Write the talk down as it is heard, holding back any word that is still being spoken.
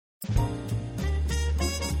It's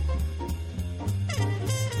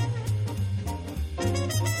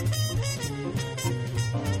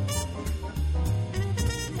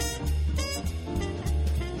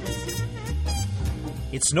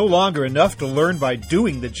no longer enough to learn by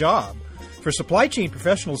doing the job. For supply chain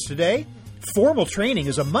professionals today, formal training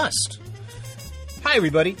is a must. Hi,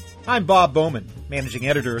 everybody. I'm Bob Bowman, Managing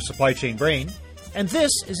Editor of Supply Chain Brain, and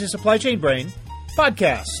this is the Supply Chain Brain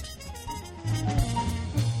podcast.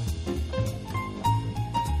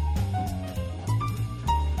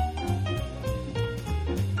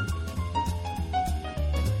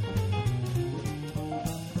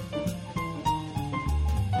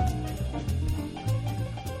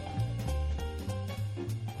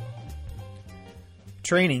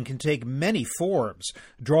 Training can take many forms,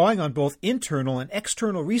 drawing on both internal and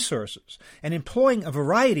external resources and employing a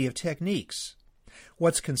variety of techniques.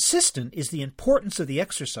 What's consistent is the importance of the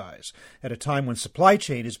exercise at a time when supply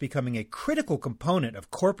chain is becoming a critical component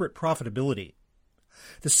of corporate profitability.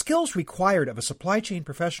 The skills required of a supply chain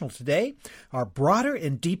professional today are broader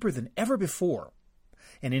and deeper than ever before.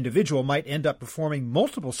 An individual might end up performing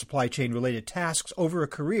multiple supply chain-related tasks over a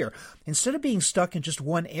career instead of being stuck in just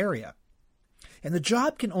one area. And the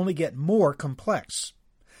job can only get more complex.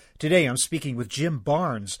 Today I'm speaking with Jim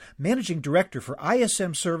Barnes, Managing Director for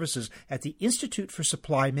ISM Services at the Institute for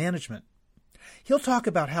Supply Management. He'll talk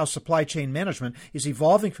about how supply chain management is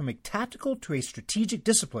evolving from a tactical to a strategic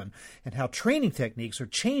discipline and how training techniques are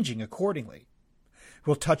changing accordingly.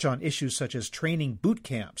 We'll touch on issues such as training boot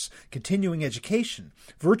camps, continuing education,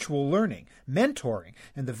 virtual learning, mentoring,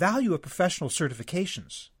 and the value of professional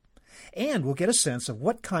certifications. And we'll get a sense of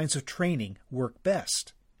what kinds of training work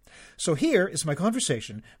best. So here is my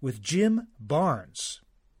conversation with Jim Barnes.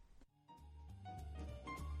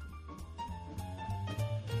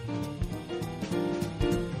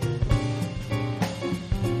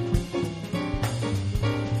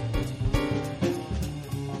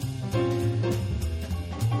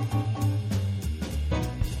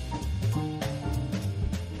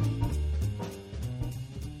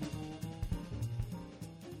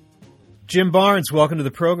 Jim Barnes, welcome to the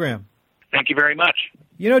program. Thank you very much.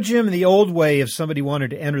 You know, Jim, in the old way, if somebody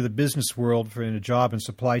wanted to enter the business world for a job in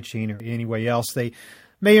supply chain or any way else, they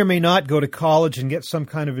may or may not go to college and get some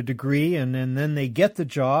kind of a degree, and then they get the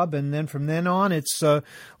job, and then from then on, it's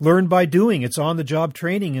learn by doing. It's on-the-job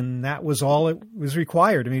training, and that was all it was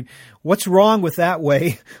required. I mean, what's wrong with that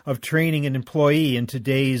way of training an employee in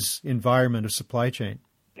today's environment of supply chain?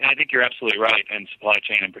 I think you're absolutely right, and supply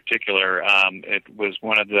chain in particular. It was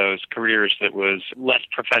one of those careers that was less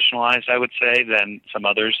professionalized, I would say, than some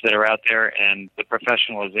others that are out there, and the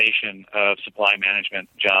professionalization of supply management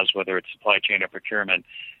jobs, whether it's supply chain or procurement,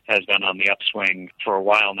 has been on the upswing for a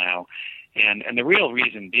while now. And the real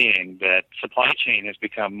reason being that supply chain has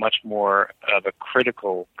become much more of a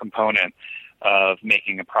critical component of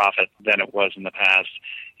making a profit than it was in the past.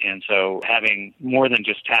 And so having more than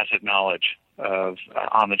just tacit knowledge of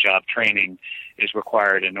on-the-job training is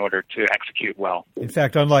required in order to execute well. In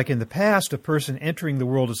fact, unlike in the past, a person entering the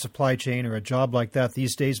world of supply chain or a job like that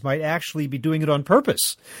these days might actually be doing it on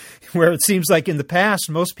purpose, where it seems like in the past,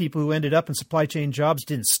 most people who ended up in supply chain jobs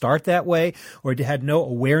didn't start that way or had no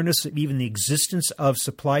awareness of even the existence of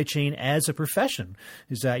supply chain as a profession.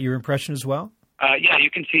 Is that your impression as well? Yeah, you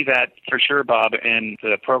can see that for sure, Bob, in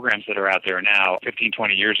the programs that are out there now. 15,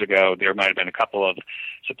 20 years ago, there might have been a couple of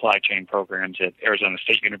supply chain programs at Arizona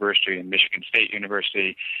State University and Michigan State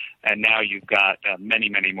University, and now you've got many,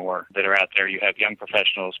 many more that are out there. You have young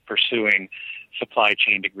professionals pursuing supply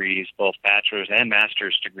chain degrees, both bachelor's and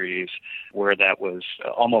master's degrees, where that was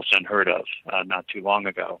almost unheard of not too long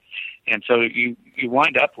ago. And so you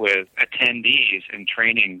wind up with attendees in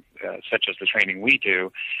training, such as the training we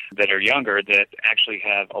do, that are younger, that actually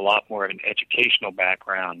have a lot more of an educational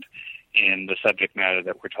background in the subject matter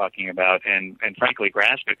that we're talking about, and frankly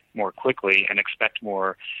grasp it more quickly and expect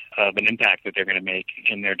more of an impact that they're going to make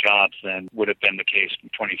in their jobs than would have been the case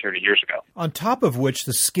 20, 30 years ago. On top of which,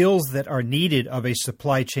 the skills that are needed of a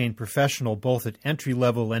supply chain professional, both at entry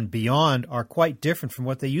level and beyond, are quite different from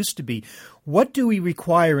what they used to be. What do we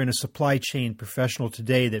require in a supply chain professional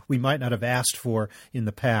today that we might not have asked for in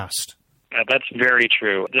the past? That's very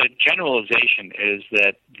true. The generalization is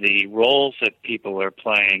that the roles that people are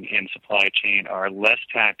playing in supply chain are less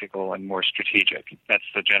tactical and more strategic. That's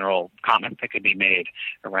the general comment that could be made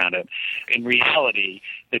around it. In reality,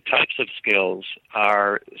 the types of skills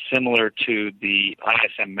are similar to the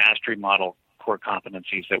ISM mastery model core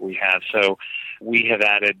competencies that we have. So we have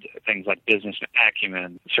added things like business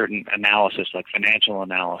acumen, certain analysis like financial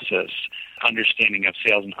analysis, understanding of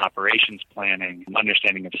sales and operations planning,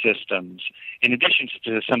 understanding of systems, in addition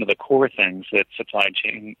to some of the core things that supply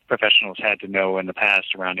chain professionals had to know in the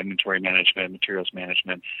past around inventory management, materials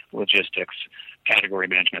management, logistics, category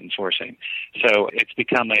management, and sourcing. So it's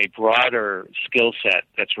become a broader skill set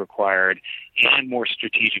that's required and more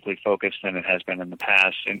strategically focused than it has been in the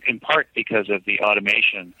past, in part because of the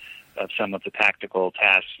automation of some of the tactical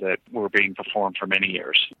tasks that were being performed for many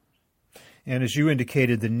years. And as you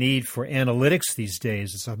indicated, the need for analytics these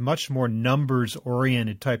days is a much more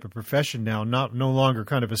numbers-oriented type of profession now, no longer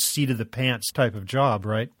kind of a seat-of-the-pants type of job,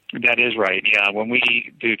 right? That is right, yeah. When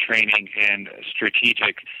we do training in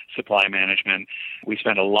strategic supply management, we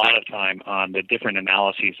spend a lot of time on the different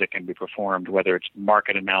analyses that can be performed, whether it's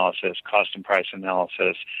market analysis, cost and price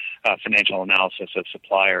analysis, financial analysis of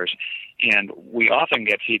suppliers. And we often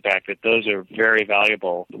get feedback that those are very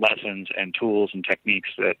valuable lessons and tools and techniques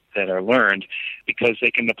that are learned because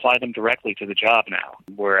they can apply them directly to the job now.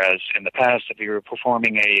 Whereas in the past, if you were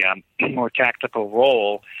performing a more tactical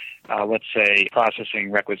role, let's say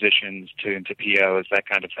processing requisitions into POs, that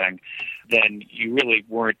kind of thing, then you really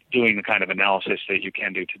weren't doing the kind of analysis that you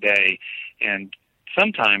can do today. And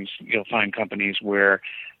sometimes you'll find companies where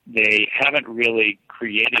they haven't really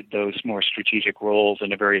created those more strategic roles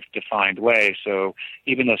in a very defined way. So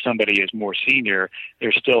even though somebody is more senior,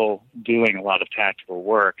 they're still doing a lot of tactical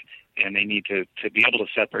work, and they need to be able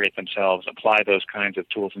to separate themselves, apply those kinds of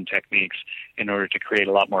tools and techniques in order to create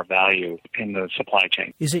a lot more value in the supply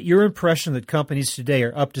chain. Is it your impression that companies today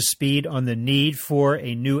are up to speed on the need for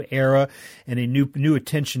a new era and a new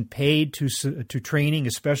attention paid to training,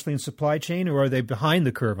 especially in supply chain, or are they behind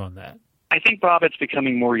the curve on that? I think, Bob, it's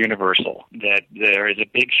becoming more universal, that there is a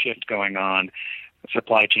big shift going on. The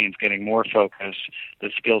supply chain's getting more focused.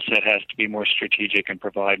 The skill set has to be more strategic and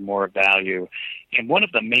provide more value. And one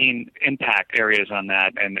of the main impact areas on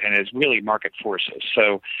that and is really market forces.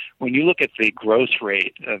 So when you look at the growth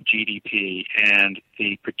rate of GDP and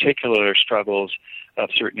the particular struggles of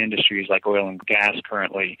certain industries like oil and gas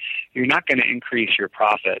currently, you're not going to increase your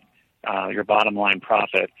profit, your bottom line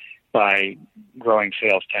profit, by growing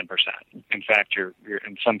sales 10%. In fact, you're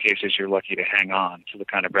in some cases, you're lucky to hang on to the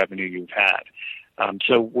kind of revenue you've had.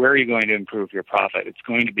 So where are you going to improve your profit? It's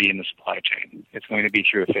going to be in the supply chain. It's going to be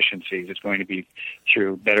through efficiencies. It's going to be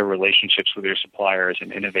through better relationships with your suppliers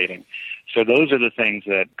and innovating. So those are the things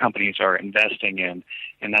that companies are investing in,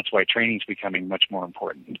 and that's why training is becoming much more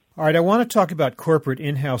important. All right, I want to talk about corporate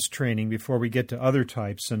in-house training before we get to other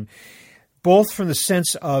types, and both from the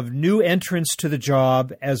sense of new entrants to the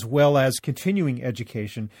job as well as continuing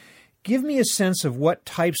education. Give me a sense of what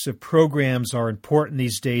types of programs are important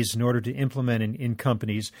these days in order to implement in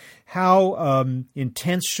companies. How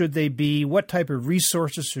intense should they be? What type of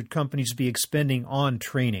resources should companies be expending on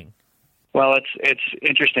training? Well, it's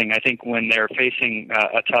interesting. I think when they're facing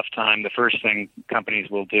a tough time, the first thing companies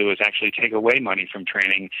will do is actually take away money from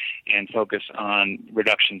training and focus on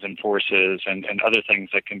reductions in forces and other things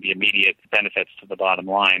that can be immediate benefits to the bottom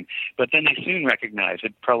line. But then they soon recognize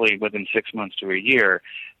it, probably within 6 months to a year,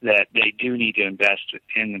 that they do need to invest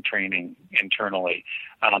in the training internally.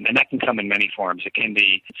 And that can come in many forms. It can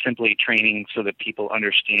be simply training so that people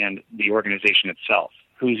understand the organization itself,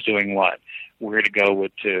 who's doing what, where to go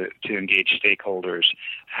with to engage stakeholders,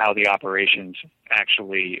 how the operations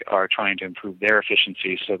actually are trying to improve their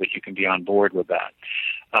efficiency so that you can be on board with that.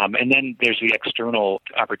 And then there's the external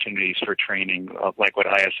opportunities for training, like what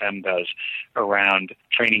ISM does around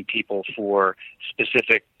training people for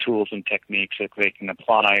specific tools and techniques that they can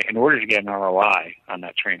apply in order to get an ROI on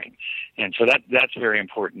that training. And so that's very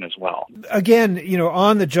important as well. Again,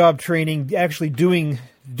 on-the-job training, actually doing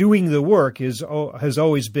the work has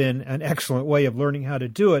always been an excellent way of learning how to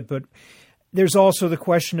do it. But there's also the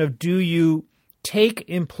question of, do you take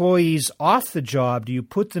employees off the job? Do you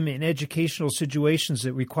put them in educational situations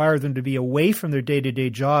that require them to be away from their day-to-day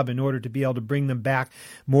job in order to be able to bring them back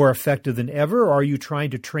more effective than ever? Or are you trying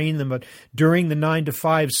to train them during the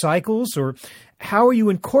 9-to-5 cycles? Or how are you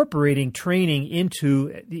incorporating training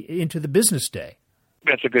into the business day?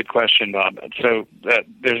 That's a good question, Bob. So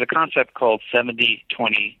there's a concept called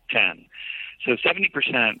 70-20-10. So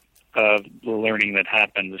 70% of the learning that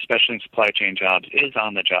happens, especially in supply chain jobs, is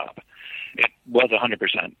on the job. It was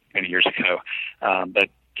 100% many years ago, but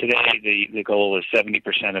today the goal is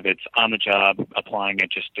 70% of it's on the job, applying it,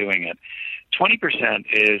 just doing it. 20%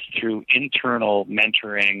 is through internal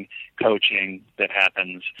mentoring, coaching that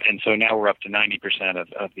happens, and so now we're up to 90%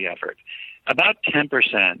 of the effort. About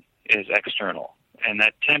 10% is external. And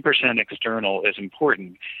that 10% external is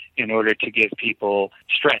important in order to give people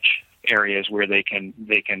stretch areas where they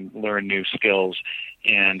can learn new skills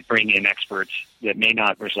and bring in experts that may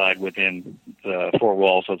not reside within the four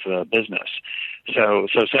walls of the business. So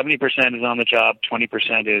 70% is on the job,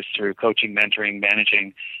 20% is through coaching, mentoring,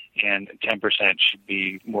 managing, and 10% should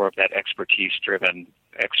be more of that expertise-driven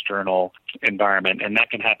external environment, and that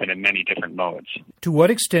can happen in many different modes. To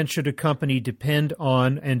what extent should a company depend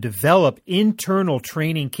on and develop internal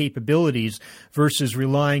training capabilities versus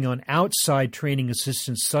relying on outside training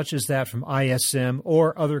assistance such as that from ISM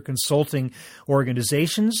or other consulting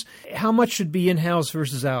organizations? How much should be in-house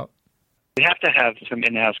versus out? We have to have some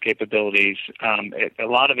in-house capabilities. A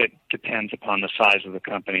lot of it depends upon the size of the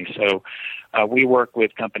company. So we work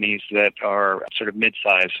with companies that are sort of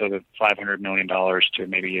mid-sized, so the $500 million to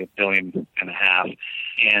maybe $1.5 billion.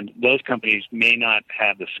 And those companies may not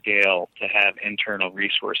have the scale to have internal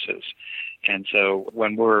resources. And so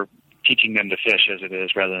when we're teaching them to fish, as it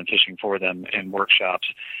is, rather than fishing for them in workshops,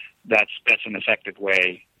 that's an effective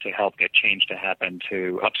way to help get change to happen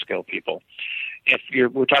to upskill people.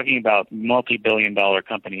 We're talking about multi-billion-dollar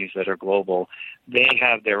companies that are global, they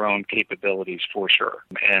have their own capabilities for sure,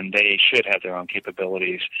 and they should have their own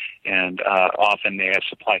capabilities. And often they have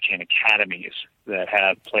supply chain academies that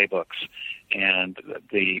have playbooks and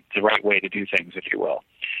the right way to do things, if you will.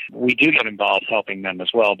 We do get involved helping them as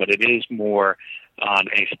well, but it is more on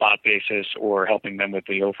a spot basis or helping them with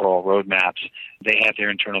the overall roadmaps. They have their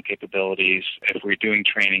internal capabilities. If we're doing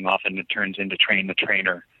training, often it turns into train the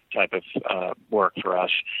trainer type of work for us,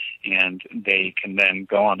 and they can then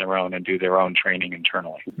go on their own and do their own training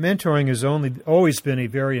internally. Mentoring has always been a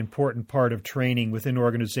very important part of training within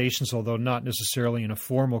organizations, although not necessarily in a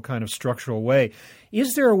formal kind of structural way.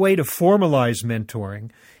 Is there a way to formalize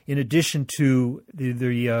mentoring in addition to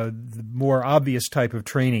the more obvious type of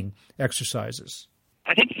training exercises?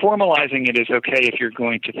 I think formalizing it is okay if you're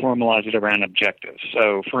going to formalize it around objectives.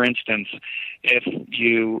 So, for instance, if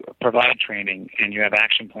you provide training and you have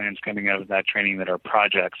action plans coming out of that training that are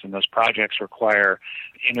projects, and those projects require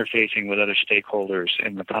interfacing with other stakeholders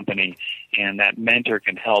in the company, and that mentor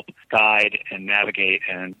can help guide and navigate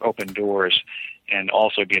and open doors and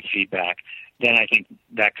also give feedback, then I think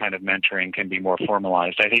that kind of mentoring can be more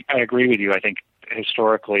formalized. I agree with you. I think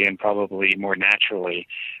historically and probably more naturally,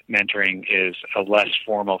 mentoring is a less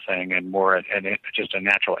formal thing and more just a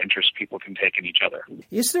natural interest people can take in each other.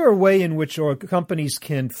 Is there a way in which companies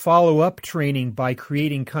can follow up training by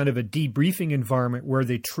creating kind of a debriefing environment where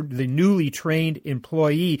the newly trained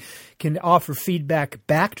employee can offer feedback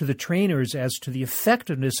back to the trainers as to the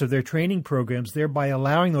effectiveness of their training programs, thereby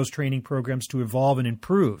allowing those training programs to evolve and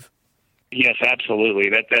improve? Yes, absolutely.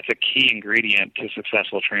 That's a key ingredient to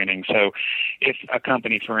successful training. So if a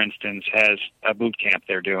company, for instance, has a boot camp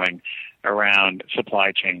they're doing around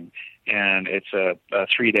supply chain, and it's a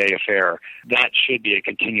 3-day affair, that should be a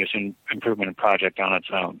continuous improvement project on its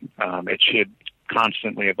own. It should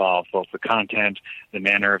constantly evolve, both the content, the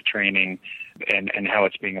manner of training, and how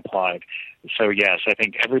it's being applied. So yes, I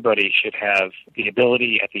think everybody should have the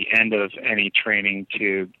ability at the end of any training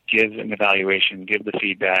to give an evaluation, give the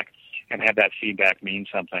feedback, and have that feedback mean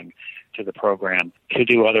something to the program. To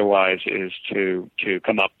do otherwise is to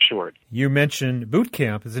come up short. You mentioned boot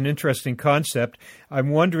camp as an interesting concept. I'm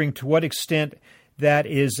wondering to what extent that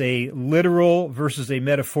is a literal versus a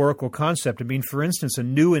metaphorical concept. I mean, for instance, a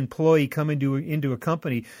new employee coming into a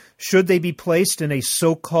company, should they be placed in a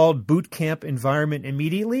so-called boot camp environment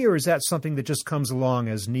immediately, or is that something that just comes along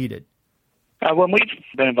as needed? When we've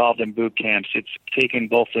been involved in boot camps, it's taken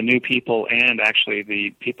both the new people and actually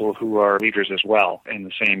the people who are leaders as well in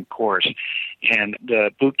the same course. And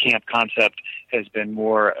the boot camp concept has been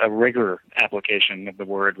more a rigor application of the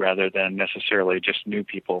word rather than necessarily just new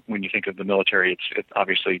people. When you think of the military, it's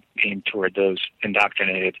obviously aimed toward those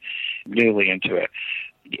indoctrinated newly into it.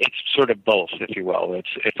 It's sort of both, if you will.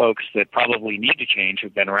 It's folks that probably need to change,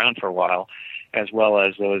 who've been around for a while, as well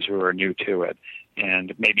as those who are new to it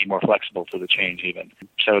and maybe more flexible to the change even.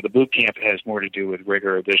 So the boot camp has more to do with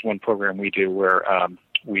rigor. There's one program we do where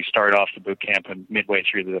we start off the boot camp and midway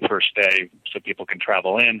through the first day so people can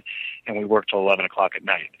travel in, and we work till 11 o'clock at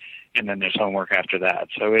night. And then there's homework after that.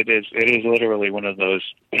 So it is literally one of those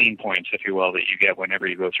pain points, if you will, that you get whenever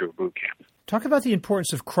you go through a boot camp. Talk about the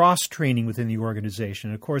importance of cross-training within the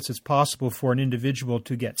organization. Of course, it's possible for an individual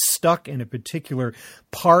to get stuck in a particular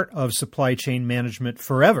part of supply chain management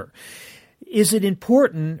forever. Is it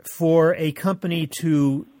important for a company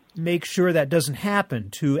to make sure that doesn't happen,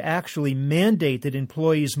 to actually mandate that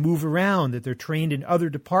employees move around, that they're trained in other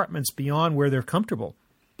departments beyond where they're comfortable?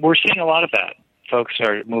 We're seeing a lot of that. Folks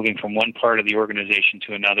are moving from one part of the organization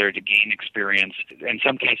to another to gain experience. In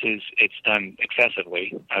some cases, it's done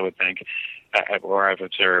excessively, I would think. or I've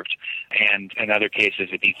observed. And in other cases,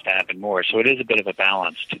 it needs to happen more. So it is a bit of a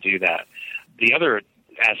balance to do that. The other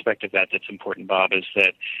aspect of that that's important, Bob, is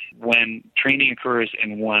that when training occurs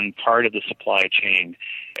in one part of the supply chain,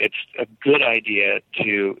 it's a good idea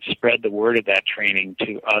to spread the word of that training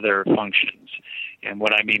to other functions. And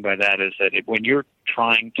what I mean by that is that when you're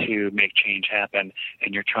trying to make change happen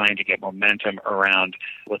and you're trying to get momentum around,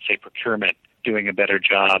 let's say, procurement, doing a better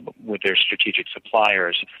job with their strategic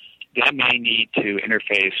suppliers, they may need to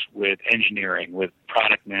interface with engineering, with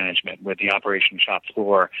product management, with the operation shop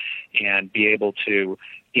floor, and be able to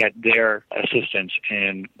get their assistance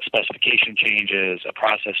in specification changes, a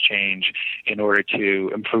process change, in order to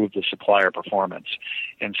improve the supplier performance.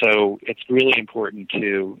 And so it's really important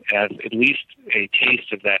to have at least a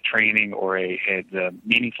taste of that training or the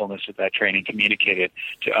meaningfulness of that training communicated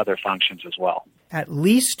to other functions as well. At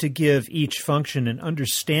least to give each function an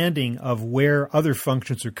understanding of where other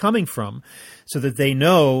functions are coming from so that they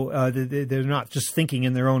know that they're not just thinking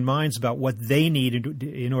in their own minds about what they need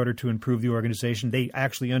in order to improve the organization. They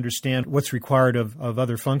actually understand what's required of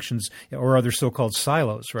other functions or other so-called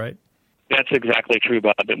silos, right? That's exactly true,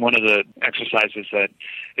 Bob. And one of the exercises that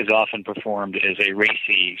is often performed is a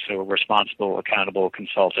RACI, so a responsible, accountable,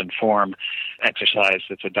 consult, inform exercise.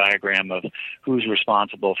 It's a diagram of who's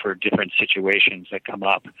responsible for different situations that come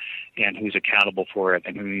up and who's accountable for it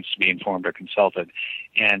and who needs to be informed or consulted.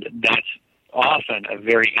 And that's often a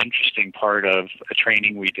very interesting part of a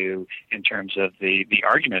training we do in terms of the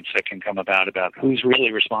arguments that can come about who's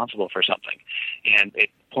really responsible for something. And it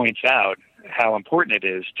points out how important it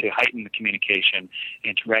is to heighten the communication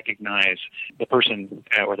and to recognize the person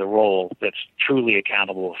or the role that's truly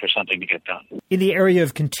accountable for something to get done. In the area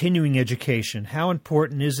of continuing education, how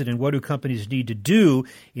important is it and what do companies need to do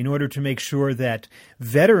in order to make sure that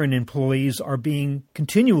veteran employees are being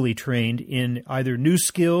continually trained in either new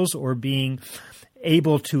skills or being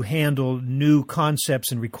able to handle new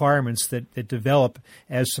concepts and requirements that develop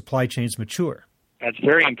as supply chains mature? That's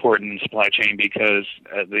very important in supply chain because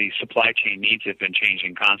the supply chain needs have been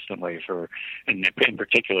changing constantly in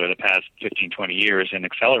particular, the past 15, 20 years and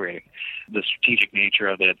accelerating. The strategic nature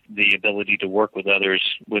of it, the ability to work with others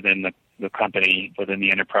within the company, within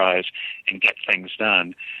the enterprise, and get things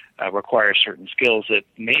done requires certain skills that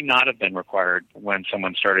may not have been required when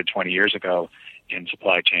someone started 20 years ago in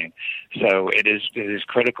supply chain. So it is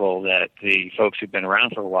critical that the folks who've been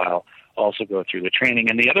around for a while also go through the training.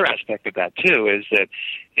 And the other aspect of that, too, is that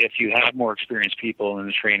if you have more experienced people in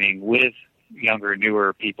the training with younger,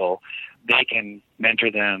 newer people, they can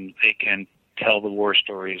mentor them, they can tell the war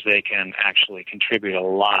stories, they can actually contribute a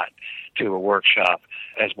lot to a workshop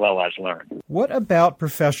as well as learn. What about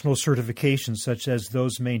professional certifications such as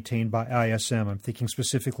those maintained by ISM? I'm thinking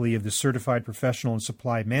specifically of the Certified Professional in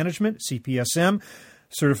Supply Management, CPSM,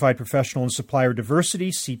 Certified Professional in Supplier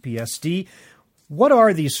Diversity, CPSD. What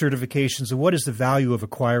are these certifications and what is the value of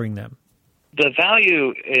acquiring them? The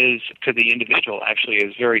value is to the individual actually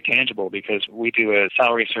is very tangible because we do a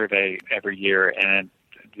salary survey every year and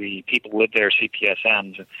the people with their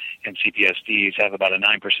CPSMs and CPSDs have about a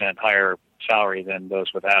 9% higher salary than those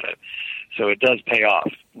without it. So it does pay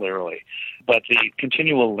off, literally. But the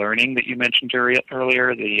continual learning that you mentioned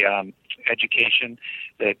earlier, the education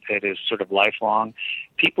that is sort of lifelong,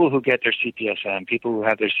 people who get their CPSM, people who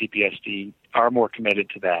have their CPSD are more committed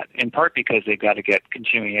to that, in part because they've got to get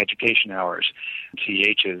continuing education hours,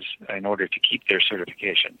 CEHs, in order to keep their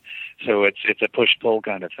certification. So it's a push-pull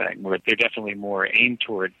kind of thing, where they're definitely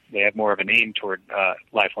they have more of an aim toward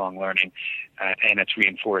lifelong learning, and it's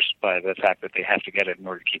reinforced by the fact that they have to get it in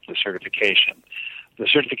order to keep the certification. The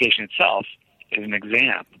certification itself is an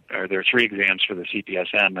exam, or there are 3 exams for the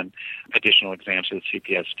CPSM and additional exams for the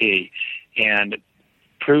CPSD, and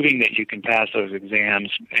proving that you can pass those exams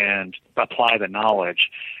and apply the knowledge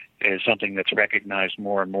is something that's recognized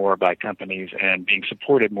more and more by companies and being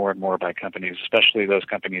supported more and more by companies, especially those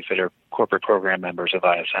companies that are corporate program members of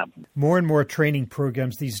ISM. More and more training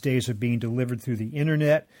programs these days are being delivered through the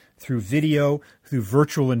internet, through video, through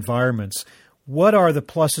virtual environments. What are the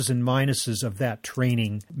pluses and minuses of that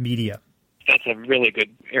training media? That's a really good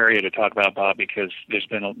area to talk about, Bob, because there's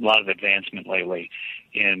been a lot of advancement lately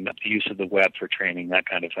in the use of the web for training, that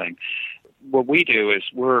kind of thing. What we do is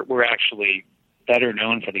we're actually better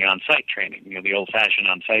known for the on-site training, the old-fashioned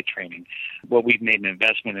on-site training. What we've made an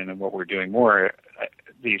investment in and what we're doing more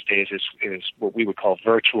these days is what we would call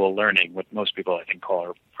virtual learning, what most people, I think,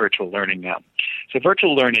 call virtual learning now. So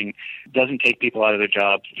virtual learning doesn't take people out of their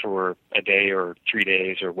jobs for a day or 3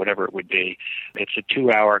 days or whatever it would be. It's a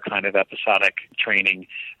 2-hour kind of episodic training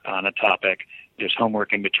on a topic There's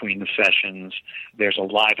homework in between the sessions. There's a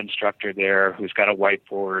live instructor there who's got a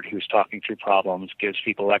whiteboard, who's talking through problems, gives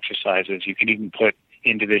people exercises. You can even put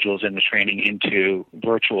individuals in the training into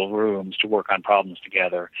virtual rooms to work on problems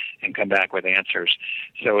together and come back with answers.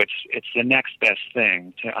 So it's the next best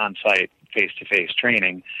thing to on-site face-to-face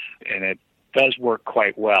training, and it does work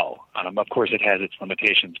quite well. Of course, it has its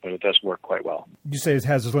limitations, but it does work quite well. You say it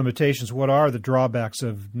has its limitations. What are the drawbacks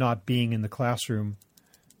of not being in the classroom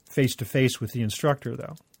face-to-face with the instructor,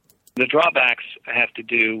 though? The drawbacks have to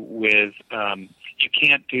do with you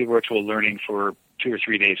can't do virtual learning for 2 or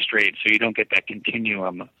 3 days straight, so you don't get that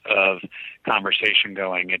continuum of conversation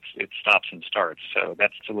going. It stops and starts, so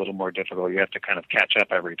that's a little more difficult. You have to kind of catch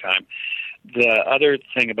up every time. The other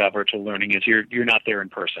thing about virtual learning is you're not there in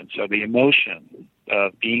person, so the emotion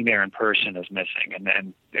of being there in person is missing,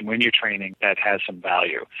 and when you're training, that has some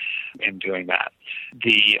value in doing that.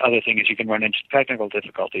 The other thing is you can run into technical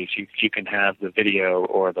difficulties. You can have the video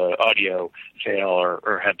or the audio fail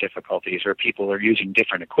or have difficulties, or people are using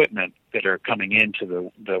different equipment that are coming into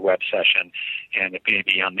the web session, and it may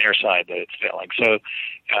be on their side that it's failing. So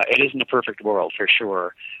it isn't a perfect world for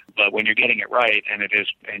sure, but when you're getting it right and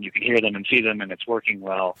you can hear them and see them and it's working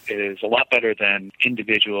well, it is a lot better than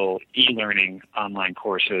individual e-learning online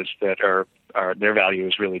courses that are their value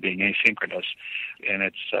is really being asynchronous, and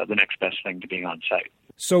it's the next best thing to being on site.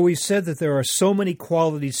 So we said that there are so many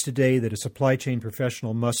qualities today that a supply chain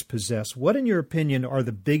professional must possess. What, in your opinion, are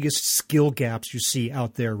the biggest skill gaps you see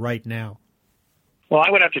out there right now? Well,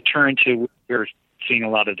 I would have to turn to, we're seeing a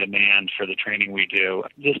lot of demand for the training we do.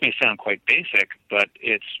 This may sound quite basic, but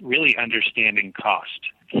it's really understanding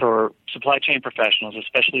cost. For supply chain professionals,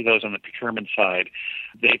 especially those on the procurement side,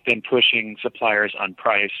 they've been pushing suppliers on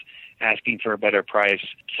price, asking for a better price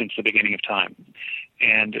since the beginning of time.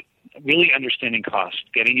 And really understanding cost,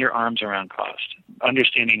 getting your arms around cost,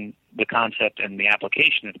 understanding the concept and the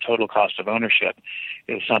application of total cost of ownership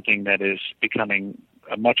is something that is becoming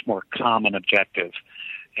a much more common objective,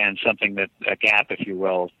 and something that a gap, if you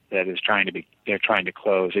will, that is they're trying to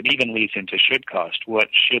close. It even leads into should cost. What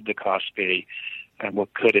should the cost be, and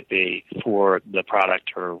what could it be for the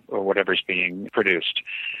product or whatever's being produced?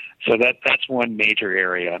 So that's one major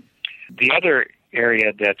area. The other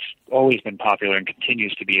area that's always been popular and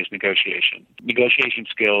continues to be is negotiation. Negotiation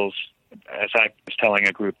skills, as I was telling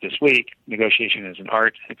a group this week, negotiation is an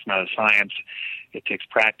art. It's not a science. It takes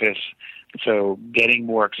practice. So getting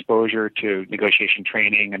more exposure to negotiation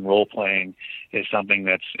training and role-playing is something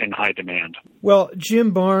that's in high demand. Well,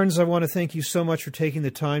 Jim Barnes, I want to thank you so much for taking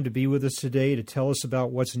the time to be with us today to tell us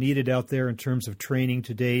about what's needed out there in terms of training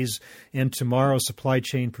today's and tomorrow's supply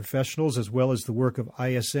chain professionals, as well as the work of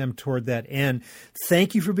ISM toward that end.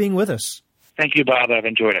 Thank you for being with us. Thank you, Bob. I've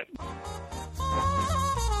enjoyed it.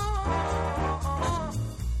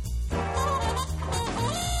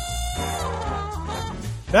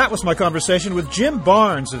 That was my conversation with Jim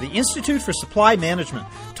Barnes of the Institute for Supply Management,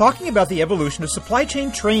 talking about the evolution of supply chain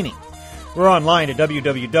training. We're online at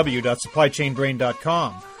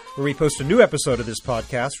www.supplychainbrain.com, where we post a new episode of this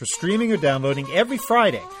podcast for streaming or downloading every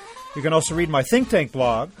Friday. You can also read my think tank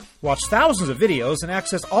blog, watch thousands of videos, and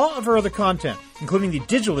access all of our other content, including the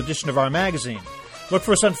digital edition of our magazine. Look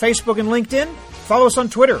for us on Facebook and LinkedIn. Follow us on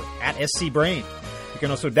Twitter @SCBrain. You can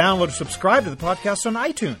also download or subscribe to the podcast on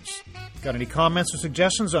iTunes. Got any comments or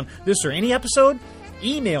suggestions on this or any episode?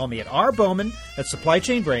 Email me at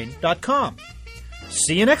rbowman@supplychainbrain.com.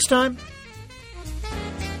 See you next time.